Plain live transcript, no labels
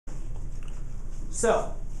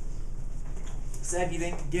So, said you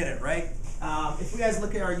didn't get it, right? If you guys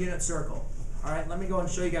look at our unit circle, all right, let me go and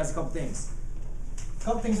show you guys a couple things. A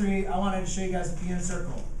couple things I wanted to show you guys with the unit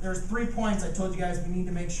circle. There's 3 points I told you guys we need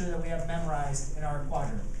to make sure that we have memorized in our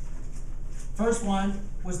quadrant. First one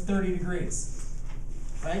was 30 degrees,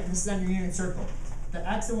 right? This is on your unit circle. The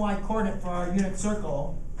x and y coordinate for our unit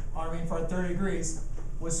circle, for our 30 degrees,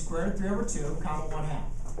 was square root of 3 over 2, comma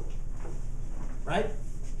 1/2. Right?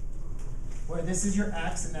 Where this is your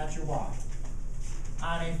x and that's your y.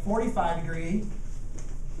 On a 45 degree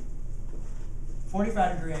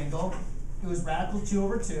angle, it was radical 2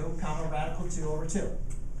 over 2, comma radical 2 over 2.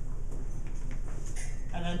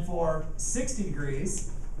 And then for 60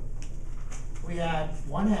 degrees, we had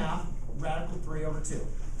 1/2 radical 3 over 2.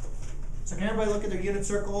 So can everybody look at their unit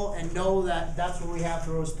circle and know that that's what we have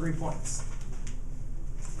for those 3 points?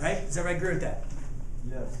 Right? Does everybody agree with that?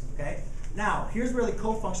 Yes. Okay. Now, here's where the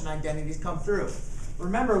cofunction identities come through.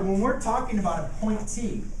 Remember, when we're talking about a point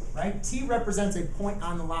t, right? T represents a point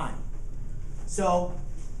on the line. So,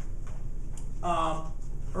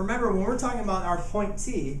 remember, when we're talking about our point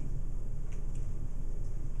t,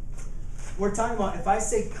 we're talking about if I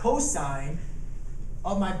say cosine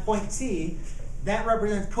of my point t, that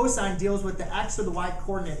represents cosine deals with the x or the y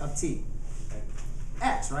coordinate of t.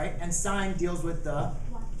 X, right? And sine deals with the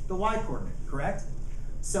y coordinate, correct?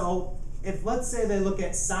 So if let's say they look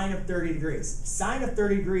at sine of 30 degrees. Sine of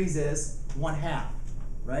 30 degrees is 1/2,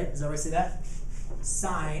 right? Does everybody see that?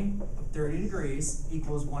 Sine of 30 degrees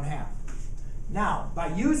equals 1/2. Now, by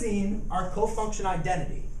using our cofunction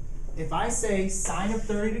identity, if I say sine of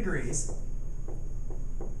 30 degrees,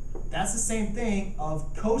 that's the same thing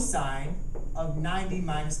of cosine of 90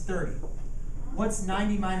 minus 30. What's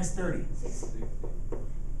 90 minus 30? 60.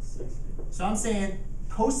 So I'm saying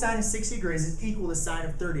cosine of 60 degrees is equal to sine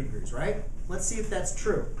of 30 degrees, right? Let's see if that's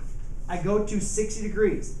true. I go to 60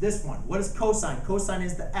 degrees, this one. What is cosine? Cosine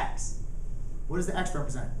is the x. What does the x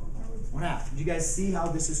represent? 1/2. Did you guys see how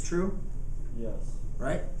this is true? Yes.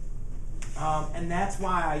 Right? And that's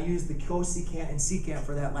why I use the cosecant and secant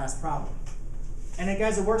for that last problem. And then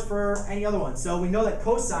guys, it works for any other one. So we know that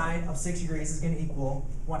cosine of 60 degrees is going to equal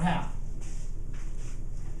 1/2.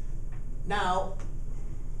 Now,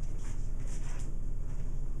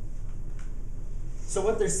 so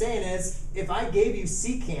what they're saying is, if I gave you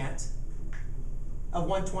secant of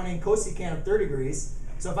 120 and cosecant of 30 degrees,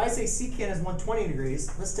 so if I say secant is 120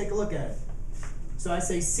 degrees, let's take a look at it. So I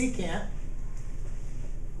say secant,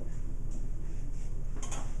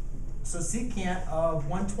 so secant of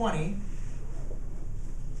 120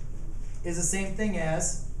 is the same thing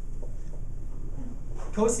as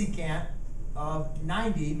cosecant of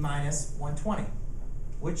 90 minus 120,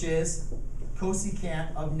 which is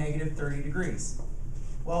cosecant of negative 30 degrees.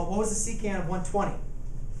 Well, what was the secant of 120?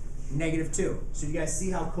 Negative 2. So you guys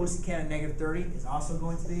see how cosecant of negative 30 is also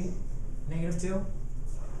going to be negative 2?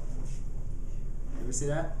 Ever see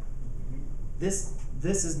that? This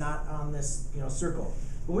is not on this circle.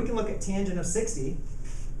 But we can look at tangent of 60.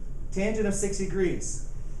 Tangent of 60 degrees.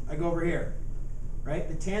 I go over here, right?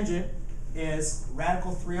 The tangent is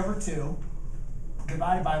radical 3 over 2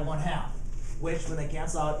 divided by 1/2, which when they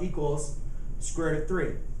cancel out equals square root of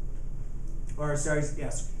 3. Or sorry,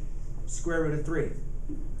 yes, square root of 3.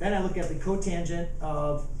 Then I look at the cotangent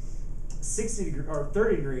of 60 degrees or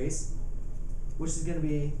 30 degrees, which is going to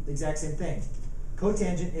be the exact same thing.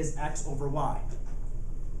 Cotangent is x over y.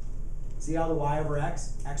 See how the y over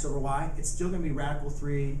x over y? It's still going to be radical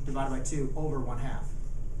 3 divided by 2 over 1/2.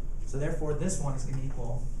 So therefore, this one is going to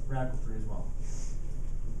equal radical 3 as well.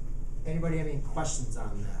 Anybody have any questions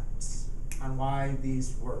on that? On why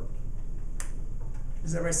these work?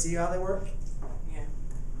 Does everybody see how they work? Yeah.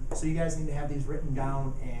 So you guys need to have these written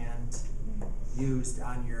down and used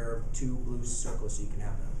on your 2 blue circles so you can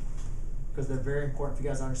have them. Because they're very important for you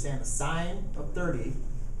guys to understand. The sine of 30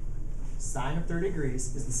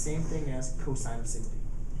 degrees is the same thing as cosine of 60.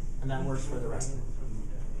 And that works for the rest.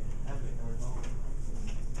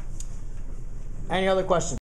 Any other questions?